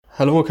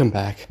Hello, welcome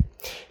back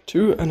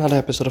to another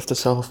episode of the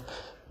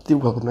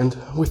Self-Development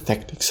with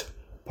Tactics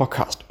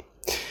podcast.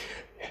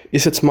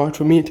 Is it smart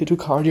for me to do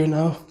cardio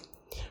now?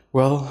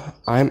 Well,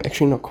 I'm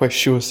actually not quite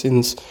sure,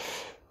 since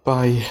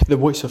by the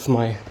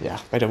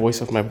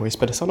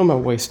sound of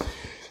my voice,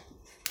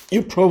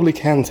 you probably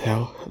can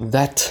tell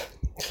that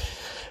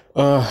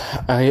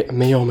I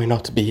may or may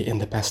not be in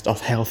the best of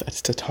health at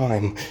the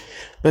time,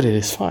 but it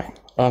is fine.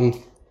 I'm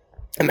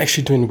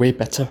actually doing way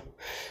better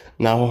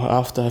now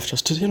after I've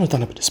just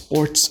done a bit of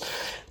sports,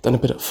 done a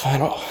bit of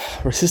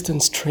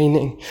resistance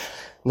training,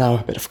 now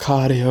a bit of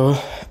cardio.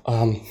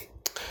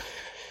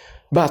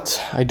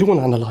 But I do want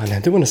to underline, I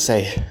do want to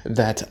say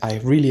that I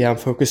really am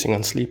focusing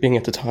on sleeping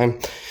at the time,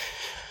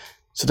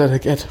 so that I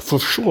get for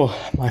sure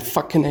my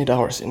fucking 8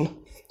 hours in,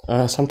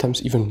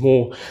 sometimes even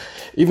more,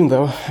 even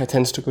though I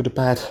tend to go to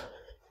bed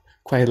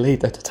quite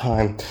late at the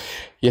time.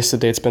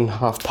 Yesterday it's been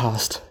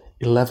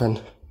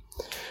 11:30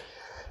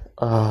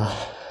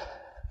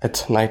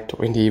 at night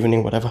or in the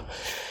evening, whatever.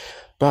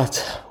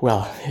 But,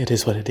 well, it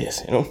is what it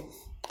is,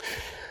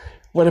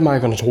 What am I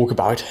going to talk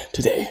about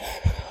today?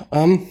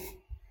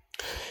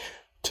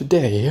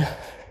 Today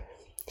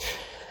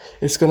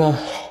it's gonna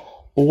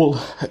all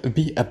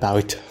be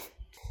about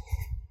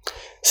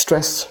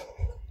stress,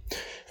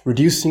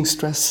 reducing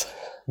stress,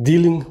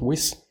 dealing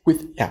with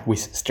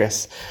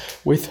stress,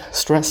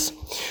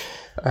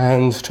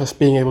 and just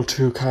being able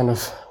to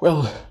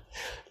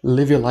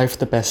live your life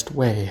the best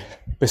way,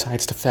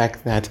 besides the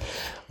fact that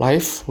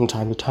life from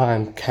time to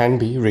time can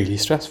be really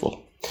stressful.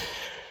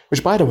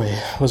 Which, by the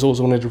way, was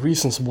also one of the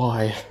reasons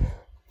why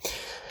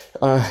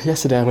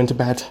yesterday I went to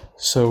bed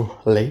so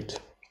late,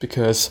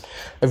 because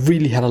I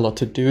really had a lot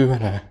to do,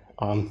 and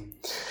I'm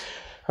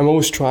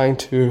always trying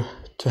to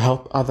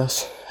help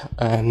others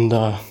and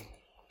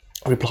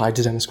reply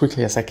to them as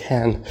quickly as I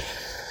can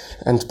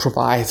and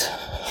provide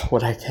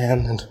what I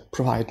can and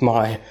provide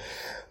my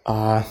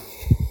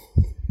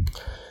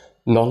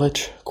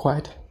knowledge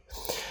quite.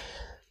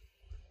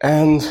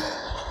 And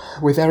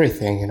with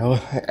everything,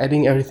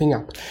 adding everything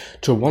up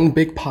to one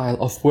big pile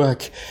of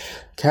work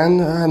can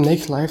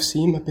make life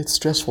seem a bit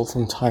stressful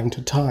from time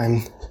to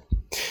time.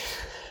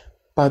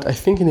 But I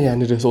think in the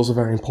end it is also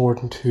very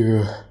important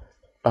to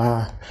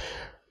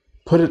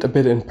put it a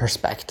bit in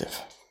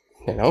perspective,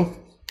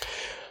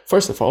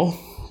 First of all,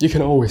 you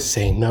can always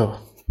say no.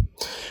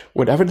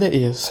 Whatever there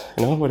is,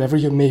 whatever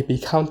you may be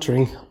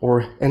countering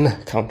or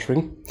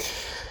encountering,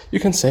 you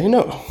can say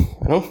no.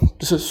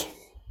 This is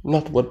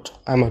not what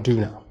I'm gonna do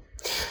now.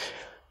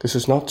 This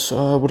is not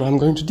what I'm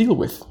going to deal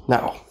with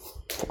now.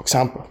 For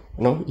example,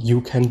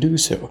 you can do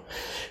so.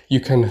 You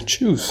can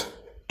choose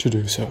to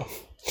do so.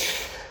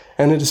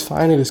 And it is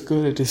fine, it is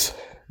good, it is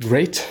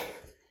great.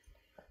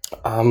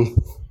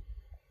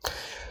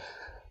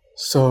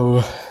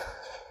 So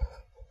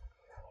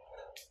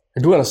I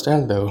do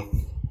understand, though,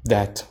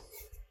 that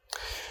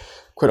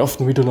quite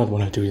often we do not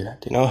want to do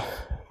that,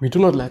 We do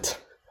not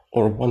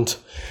want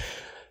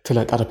to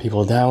let other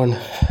people down.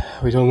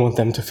 We don't want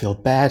them to feel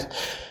bad.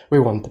 We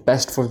want the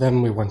best for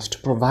them. We want to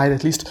provide,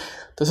 at least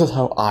this is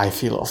how I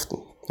feel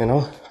often,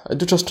 I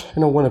do just,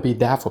 want to be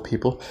there for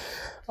people.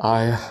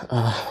 I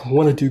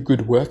want to do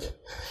good work.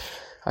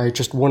 I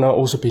just want to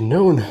also be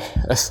known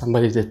as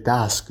somebody that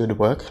does good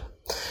work.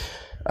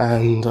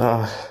 And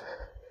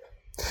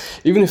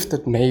even if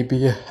that may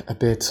be a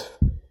bit,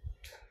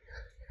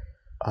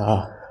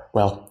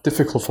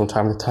 difficult from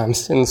time to time,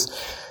 since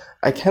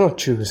I cannot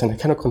choose and I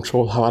cannot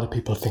control how other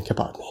people think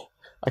about me.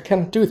 I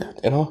cannot do that,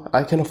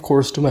 I can, of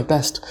course, do my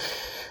best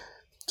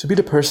to be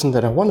the person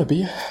that I want to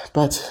be,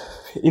 but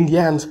in the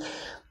end,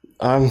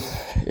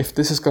 if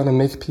this is going to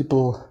make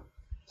people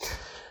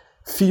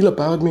feel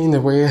about me in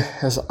the way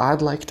as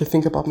I'd like to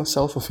think about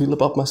myself or feel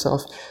about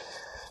myself,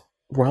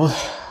 well,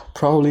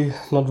 probably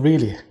not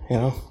really,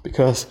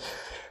 because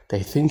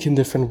they think in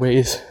different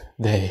ways,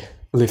 they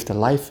live their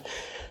life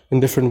in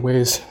different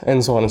ways,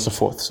 and so on and so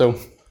forth. So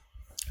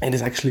it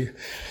is actually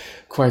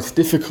quite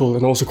difficult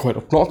and also quite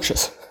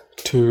obnoxious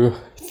to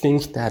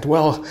think that,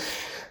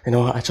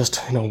 I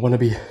just, want to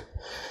be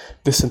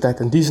this and that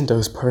and these and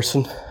those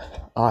person.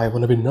 I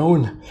want to be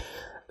known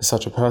as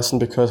such a person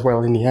because,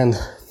 in the end,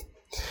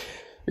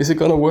 is it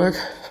gonna work?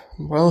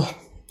 Well,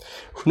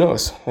 who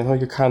knows?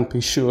 You can't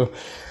be sure,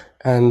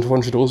 and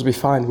one should also be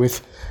fine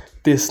with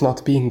this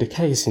not being the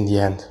case in the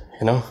end,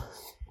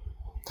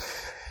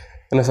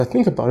 And as I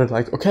think about it,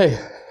 okay,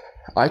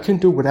 I can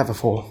do whatever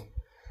for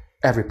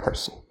every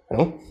person,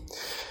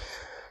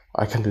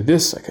 I can do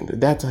this, I can do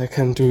that, I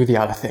can do the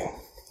other thing.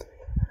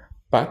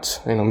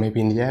 But, maybe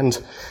in the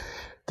end,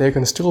 they're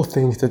gonna still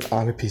think that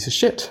I'm a piece of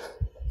shit.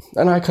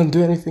 And I can't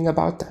do anything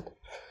about that.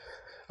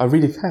 I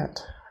really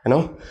can't,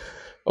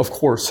 Of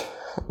course,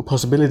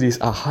 possibilities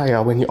are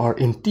higher when you are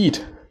indeed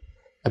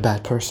a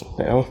bad person,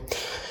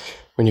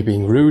 When you're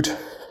being rude,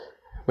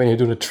 when you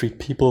do not treat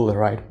people the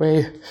right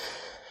way,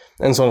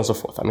 and so on and so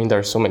forth. There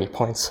are so many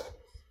points.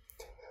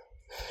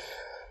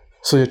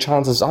 So your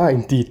chances are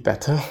indeed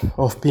better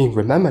of being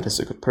remembered as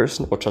a good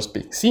person, or just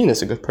being seen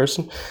as a good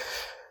person.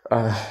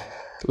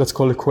 Let's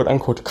call it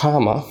quote-unquote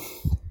karma,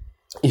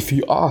 if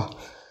you are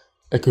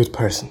a good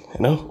person,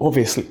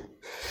 obviously.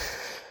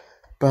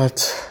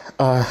 But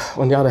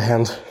on the other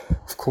hand,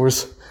 of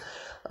course,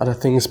 other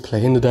things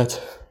play into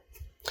that.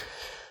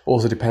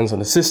 Also depends on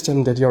the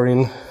system that you're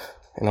in.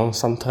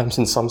 Sometimes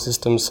in some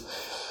systems,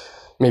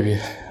 maybe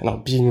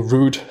being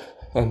rude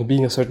and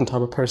being a certain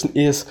type of person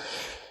is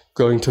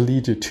going to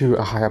lead you to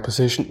a higher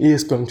position,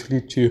 is going to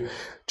lead you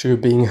to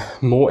being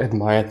more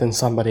admired than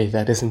somebody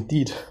that is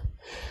indeed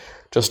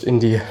just in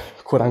the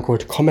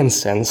quote-unquote common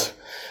sense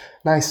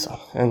nicer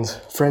and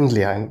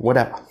friendlier and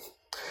whatever.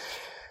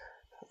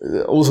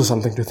 Also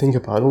something to think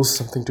about,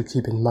 also something to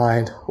keep in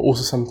mind,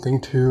 also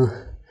something to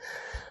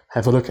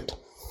have a look at.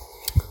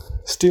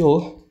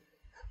 Still,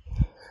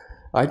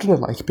 I do not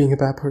like being a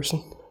bad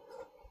person.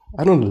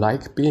 I don't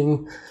like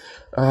being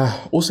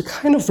also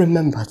kind of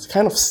remembered,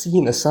 kind of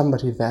seen as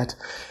somebody that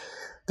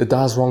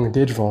does wrong and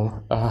did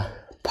wrong.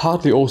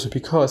 Partly also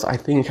because I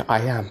think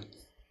I am.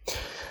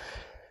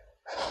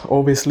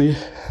 Obviously,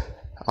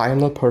 I am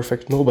not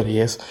perfect, nobody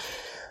is.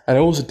 And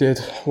I also did,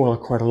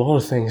 quite a lot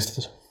of things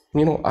that,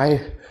 I'm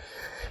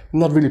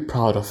not really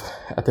proud of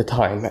at the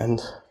time.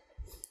 And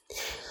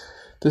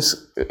this,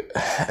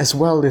 as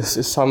well, this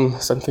is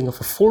something of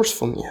a force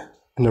for me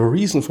and a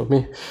reason for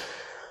me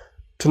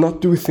to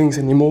not do things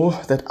anymore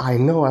that I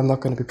know I'm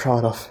not going to be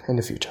proud of in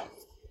the future.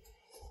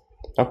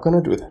 Not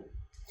going to do that.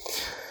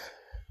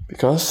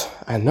 Because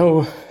I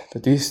know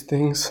that these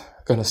things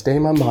are going to stay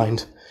in my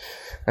mind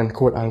and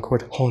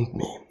quote-unquote haunt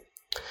me.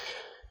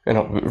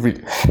 It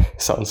really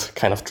sounds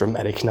kind of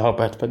dramatic now,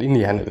 but in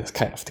the end it is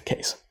kind of the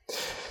case.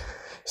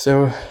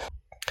 So,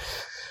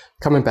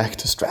 coming back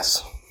to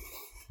stress.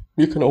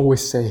 You can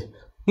always say,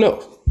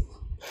 no,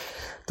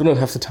 do not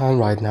have the time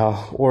right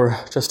now, or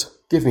just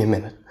give me a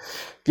minute.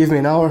 Give me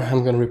an hour,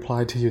 I'm going to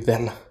reply to you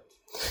then.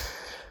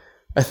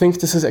 I think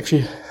this is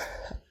actually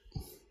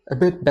a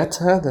bit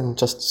better than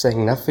just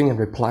saying nothing and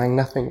replying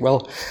nothing.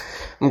 Well,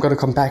 I'm going to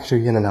come back to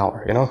you in an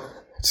hour,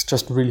 It's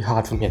just really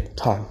hard for me at the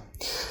time.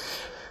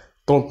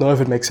 Don't know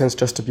if it makes sense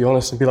just to be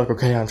honest and be like,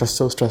 okay, I'm just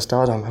so stressed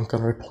out, I'm going to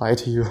reply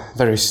to you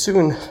very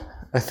soon.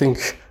 I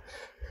think,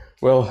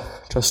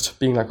 just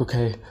being like,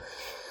 okay,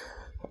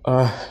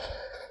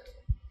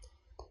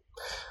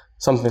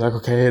 something like,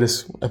 okay, it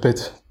is a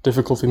bit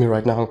difficult for me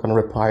right now, I'm going to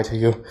reply to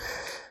you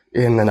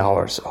in an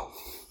hour or so.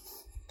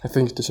 I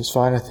think this is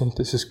fine, I think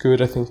this is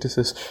good, I think this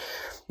is,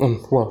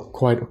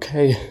 quite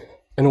okay,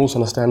 and also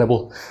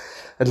understandable,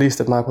 at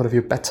least at my point of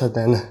view, better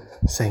than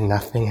saying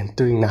nothing and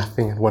doing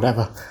nothing and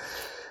whatever.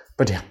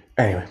 But yeah,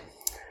 anyway.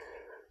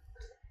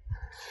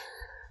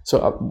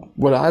 So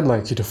what I'd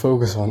like you to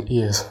focus on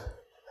is,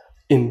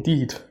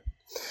 indeed,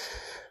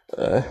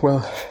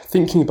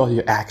 thinking about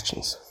your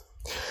actions.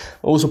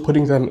 Also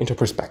putting them into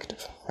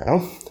perspective,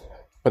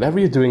 Whatever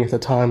you're doing at the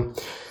time,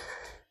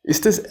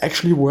 is this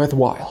actually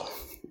worthwhile?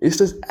 Is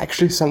this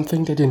actually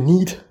something that you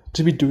need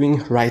to be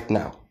doing right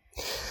now?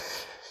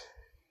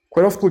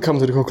 Quite often we come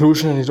to the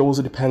conclusion, and it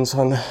also depends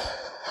on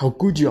how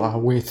good you are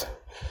with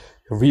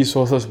your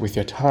resources, with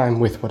your time,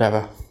 with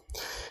whatever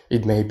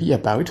it may be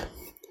about,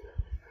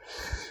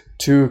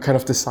 to kind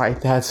of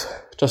decide that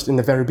just in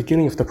the very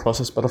beginning of the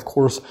process. But of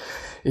course,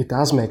 it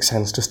does make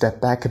sense to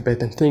step back a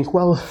bit and think,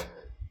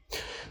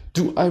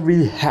 do I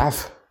really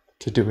have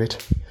to do it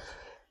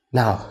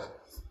now?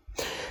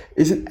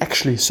 Is it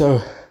actually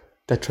so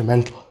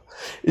detrimental?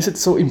 Is it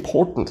so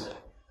important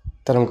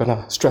that I'm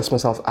gonna stress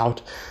myself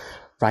out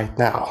right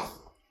now?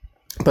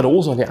 But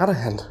also on the other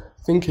hand,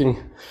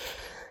 thinking,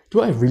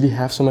 do I really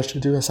have so much to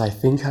do as I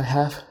think I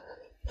have?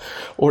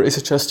 Or is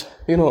it just,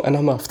 a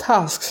number of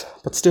tasks,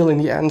 but still in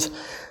the end,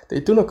 they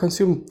do not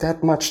consume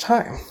that much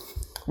time,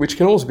 which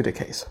can also be the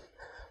case,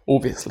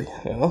 obviously,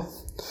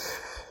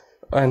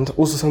 And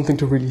also something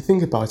to really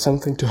think about,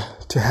 something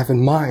to have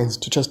in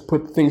mind, to just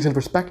put things in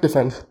perspective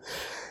and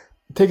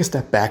take a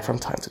step back from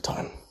time to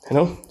time,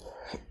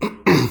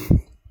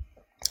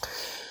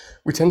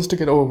 We tend to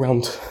get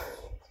overwhelmed,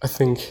 I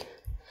think,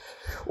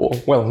 or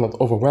not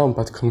overwhelmed,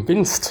 but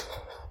convinced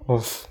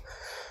of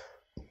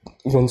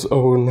one's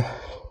own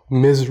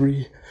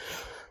misery,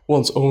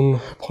 one's own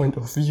point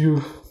of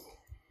view,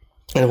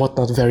 and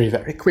whatnot very,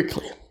 very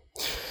quickly.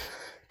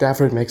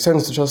 Therefore, it makes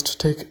sense to just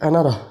take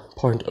another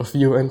point of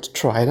view and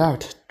try it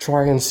out.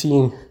 Try and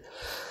seeing,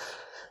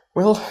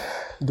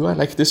 do I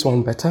like this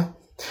one better?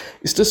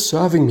 Is this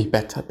serving me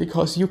better?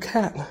 Because you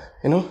can,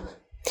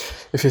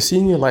 If you're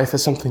seeing your life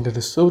as something that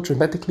is so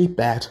dramatically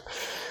bad,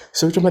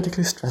 so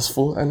dramatically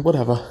stressful and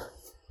whatever,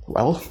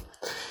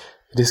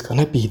 it is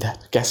gonna be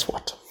that. Guess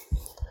what?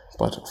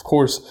 But of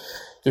course,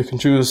 you can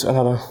choose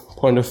another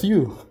point of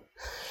view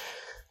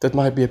that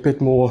might be a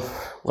bit more,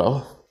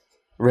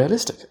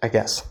 realistic, I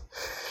guess.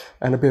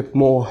 And a bit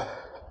more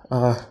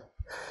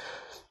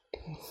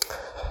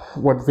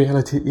what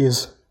reality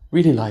is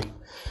really like.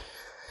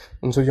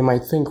 And so you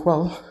might think,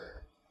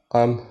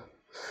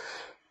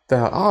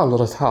 there are a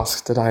lot of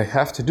tasks that I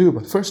have to do,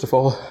 but first of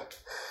all,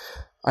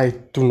 I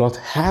do not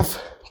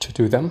have to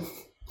do them.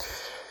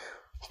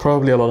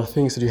 Probably a lot of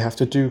things that you have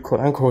to do,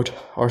 quote unquote,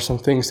 are some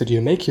things that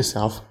you make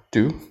yourself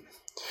do.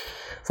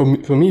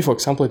 For me, for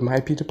example, it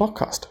might be the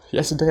podcast.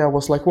 Yesterday I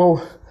was like,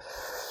 whoa,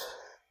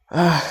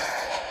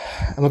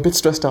 I'm a bit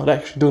stressed out. I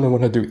actually don't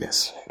want to do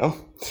this.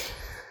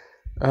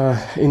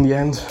 In the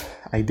end,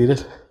 I did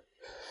it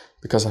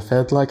because I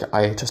felt like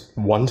I just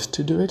wanted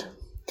to do it.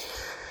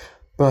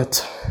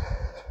 But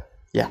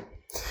yeah,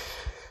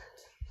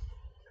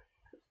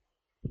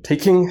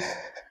 taking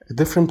a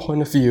different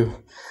point of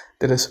view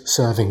that is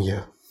serving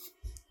you.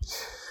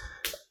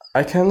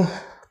 I can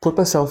put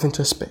myself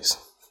into a space,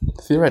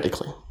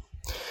 theoretically.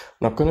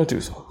 I'm not going to do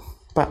so,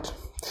 but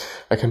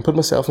I can put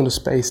myself in a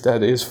space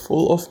that is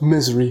full of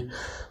misery,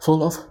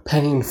 full of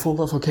pain,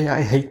 full of, okay,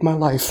 I hate my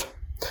life.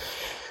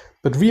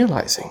 But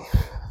realizing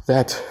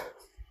that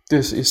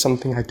this is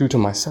something I do to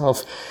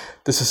myself,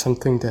 this is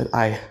something that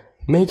I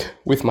make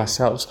with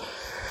myself,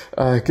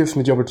 gives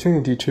me the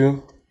opportunity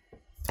to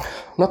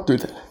not do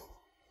that.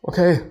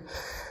 Okay,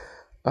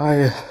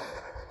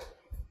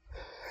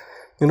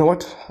 you know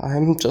what,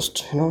 I'm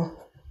just,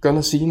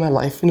 gonna see my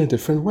life in a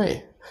different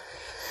way.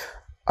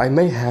 I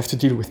may have to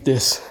deal with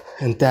this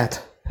and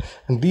that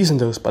and these and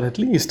those, but at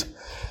least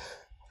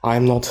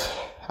I'm not,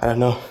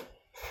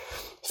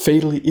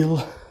 fatally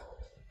ill.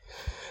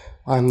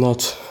 I'm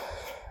not,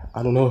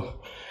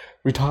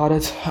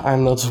 retarded.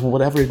 I'm not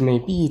whatever it may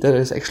be. That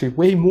is actually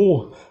way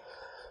more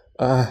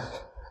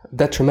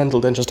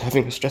detrimental than just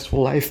having a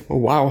stressful life. Oh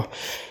wow,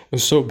 it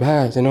was so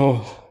bad,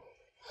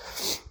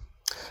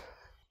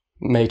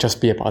 May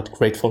just be about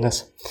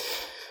gratefulness.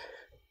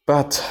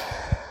 But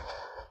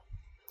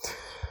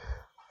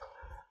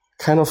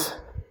kind of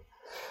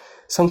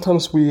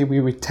sometimes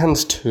we tend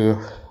to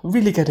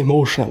really get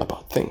emotional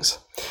about things,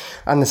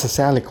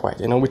 unnecessarily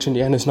quite, which in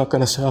the end is not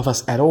going to serve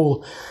us at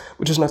all,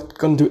 which is not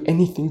going to do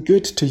anything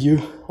good to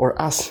you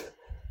or us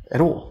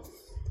at all.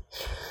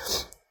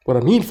 What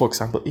I mean, for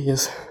example,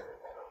 is,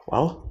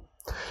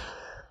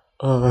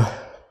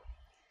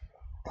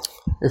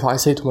 if I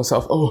say to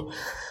myself, oh,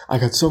 I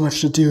got so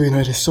much to do,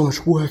 it is so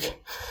much work,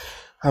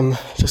 I'm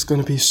just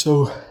going to be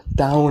so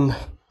down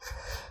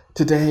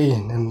today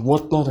and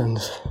whatnot and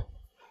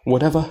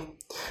whatever.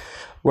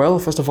 Well,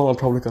 first of all, I'm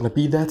probably going to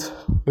be that,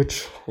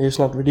 which is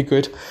not really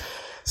good.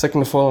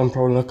 Second of all, I'm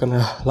probably not going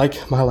to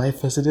like my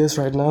life as it is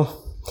right now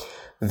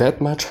that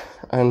much.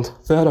 And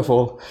third of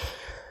all,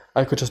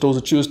 I could just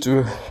also choose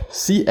to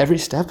see every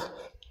step,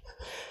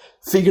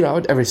 figure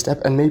out every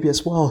step, and maybe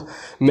as well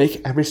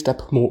make every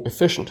step more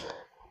efficient.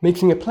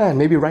 Making a plan,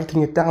 maybe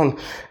writing it down.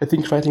 I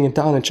think writing it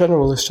down in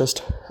general is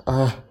just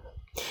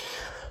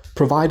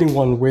providing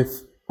one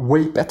with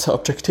way better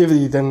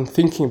objectivity than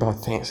thinking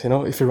about things.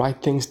 If you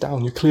write things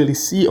down, you clearly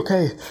see,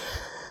 okay,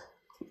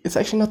 it's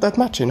actually not that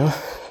much,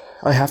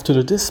 I have to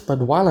do this, but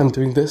while I'm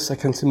doing this, I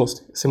can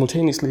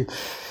simultaneously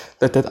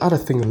let that other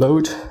thing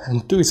load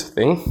and do its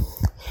thing.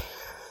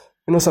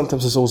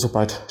 Sometimes it's also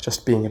about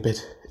just being a bit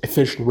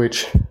efficient,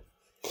 which,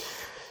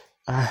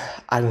 I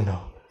don't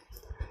know,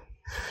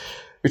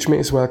 which may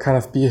as well kind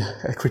of be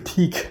a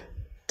critique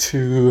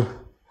to,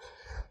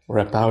 or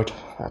about,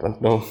 I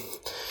don't know,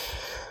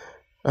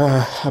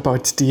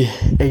 about the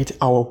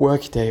 8-hour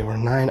workday or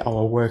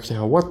 9-hour workday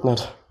or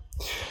whatnot.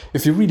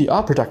 If you really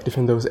are productive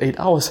in those 8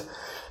 hours,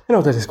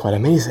 that is quite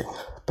amazing.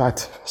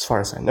 But as far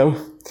as I know,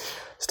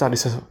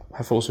 studies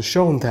have also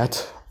shown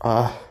that,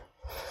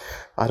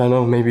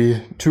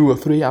 maybe 2 or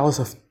 3 hours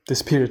of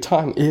this period of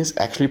time is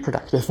actually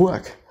productive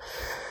work.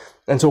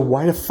 And so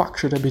why the fuck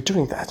should I be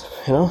doing that,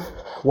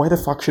 Why the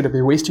fuck should I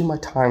be wasting my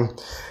time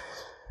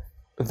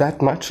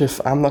that much if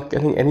I'm not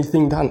getting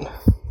anything done?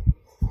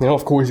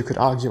 Of course you could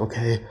argue,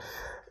 okay,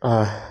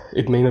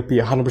 it may not be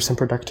 100%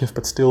 productive,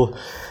 but still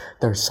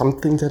there's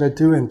something that I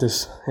do and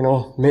this,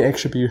 may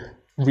actually be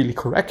really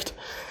correct.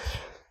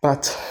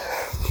 But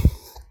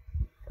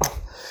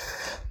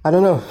I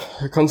don't know,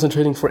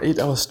 concentrating for 8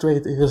 hours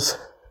straight is,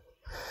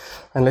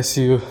 unless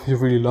you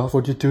really love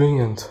what you're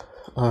doing and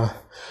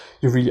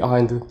you really are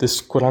in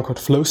this quote-unquote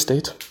flow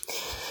state,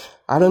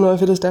 I don't know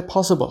if it is that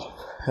possible,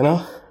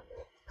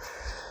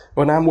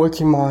 When I'm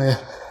working my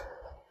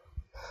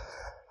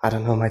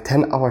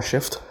 10-hour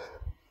shift,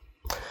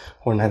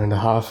 or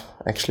 9.5,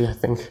 actually, I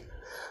think,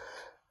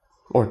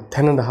 or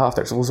 10.5,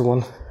 there's also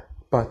one,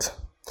 but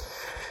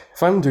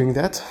if I'm doing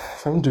that,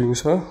 if I'm doing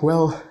so,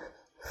 well,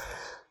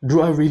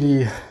 do I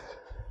really,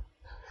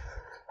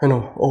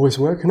 always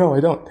work? No, I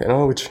don't,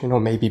 which,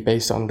 may be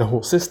based on the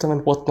whole system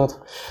and whatnot,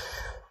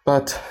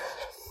 but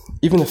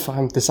even if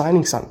I'm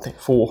designing something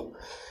for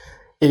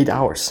 8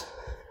 hours,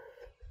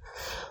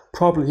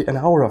 probably an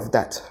hour of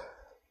that,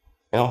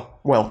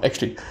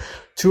 actually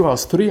 2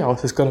 hours, 3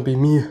 hours is going to be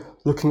me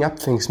looking up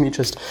things, me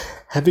just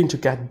having to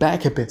get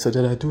back a bit so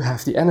that I do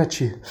have the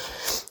energy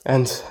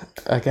and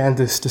again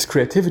this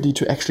creativity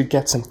to actually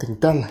get something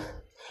done.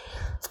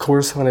 Of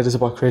course, when it is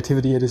about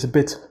creativity, it is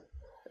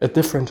a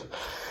different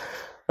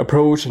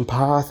approach and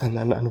path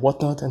and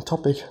whatnot and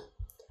topic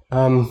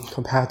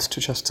compared to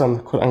just some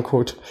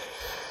quote-unquote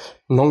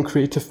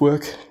non-creative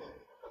work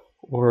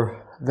or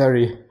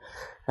very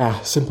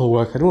simple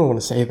work. I don't want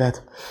to say that.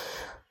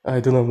 I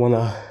do not want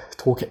to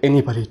talk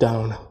anybody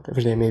down,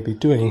 whatever they may be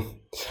doing.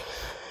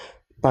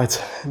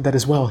 But that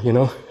as well, you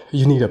know,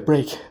 you need a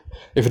break.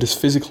 If it is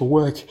physical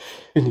work,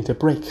 you need a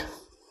break.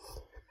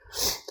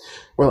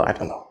 Well, I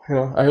don't know. You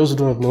know, I also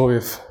don't know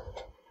if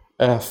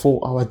a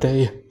 4-hour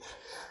day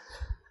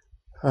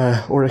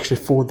or actually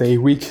 4-day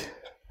week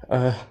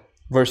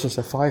versus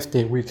a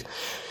 5-day week,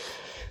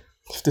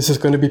 if this is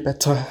going to be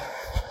better,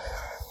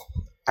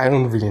 I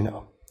don't really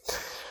know.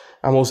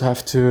 I'm also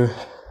having to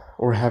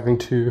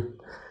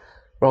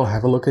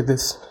have a look at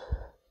this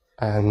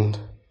and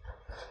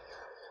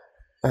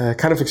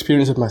kind of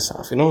experience it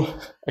myself, you know.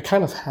 I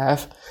kind of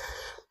have,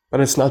 but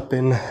it's not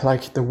been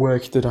like the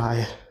work that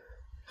I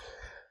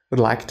would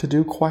like to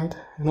do quite,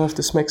 you know, if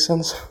this makes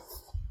sense.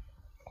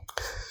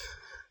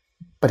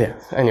 But yeah,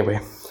 anyway,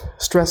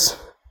 stress,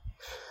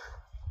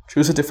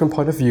 choose a different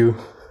point of view,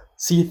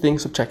 see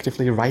things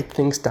objectively, write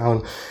things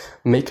down,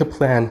 make a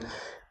plan,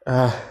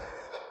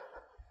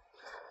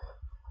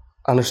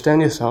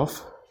 understand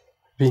yourself,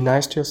 be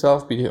nice to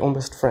yourself, be your own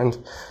best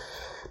friend.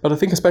 But I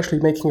think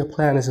especially making a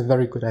plan is a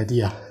very good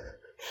idea.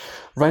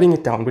 Writing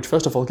it down, which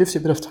first of all gives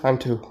you a bit of time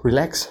to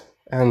relax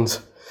and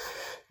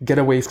get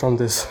away from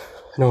this,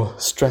 you know,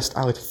 stressed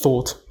out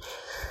thought,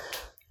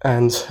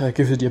 and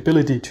gives you the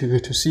ability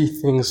to see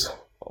things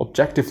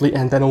objectively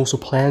and then also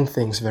plan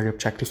things very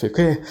objectively.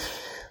 Okay,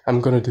 I'm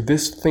gonna do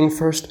this thing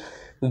first,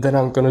 then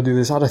I'm gonna do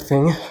this other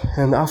thing,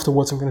 and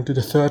afterwards I'm gonna do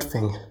the third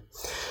thing.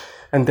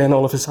 And then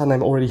all of a sudden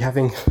I'm already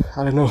having,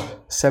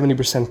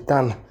 70%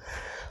 done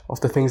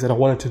of the things that I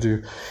wanted to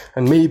do.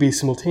 And maybe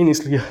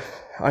simultaneously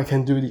I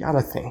can do the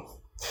other thing.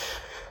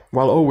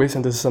 While always,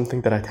 and this is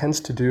something that I tend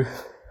to do,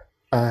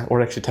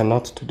 or actually tend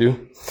not to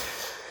do,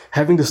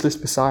 having this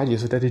list beside you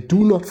so that you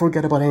do not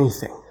forget about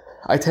anything.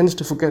 I tend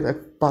to forget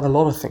about a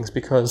lot of things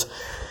because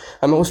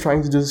I'm always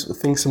trying to do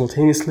things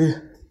simultaneously,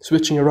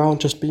 switching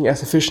around, just being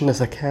as efficient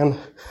as I can,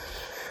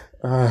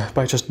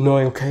 by just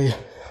knowing, okay,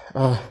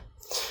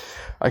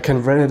 I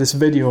can render this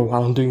video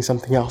while I'm doing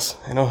something else.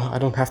 You know, I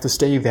don't have to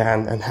stay there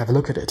and have a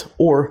look at it.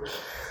 Or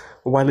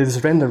while it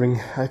is rendering,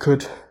 I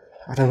could,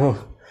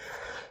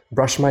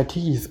 brush my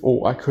teeth,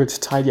 or I could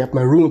tidy up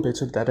my room a bit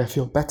so that I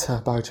feel better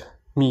about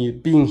me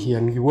being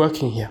here, me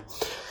working here.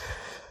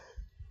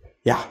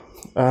 Yeah,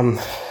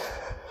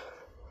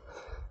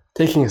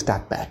 taking a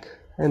step back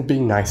and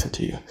being nicer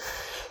to you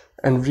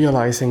and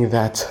realizing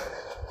that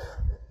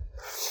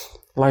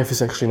life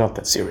is actually not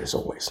that serious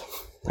always,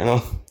 you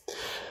know.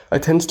 I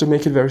tend to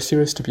make it very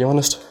serious, to be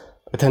honest.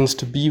 I tend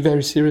to be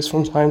very serious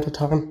from time to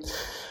time,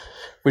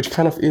 which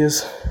kind of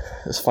is,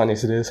 as funny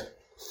as it is,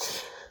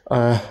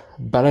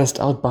 balanced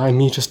out by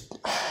me just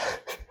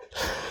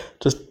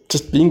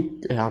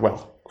being,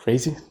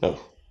 crazy? No.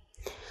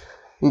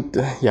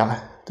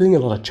 Doing a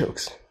lot of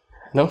jokes,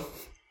 you know?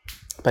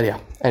 But yeah,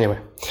 anyway.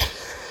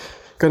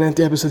 Gonna end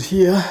the episode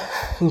here.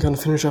 I'm gonna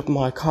finish up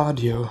my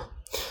cardio.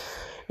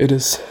 It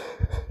is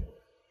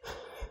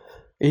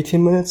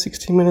 18 minutes,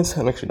 16 minutes,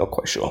 I'm actually not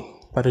quite sure.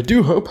 But I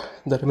do hope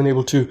that I've been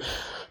able to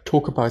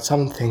talk about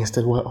some things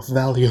that were of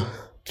value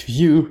to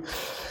you,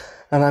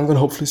 and I'm gonna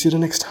hopefully see you the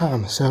next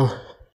time. So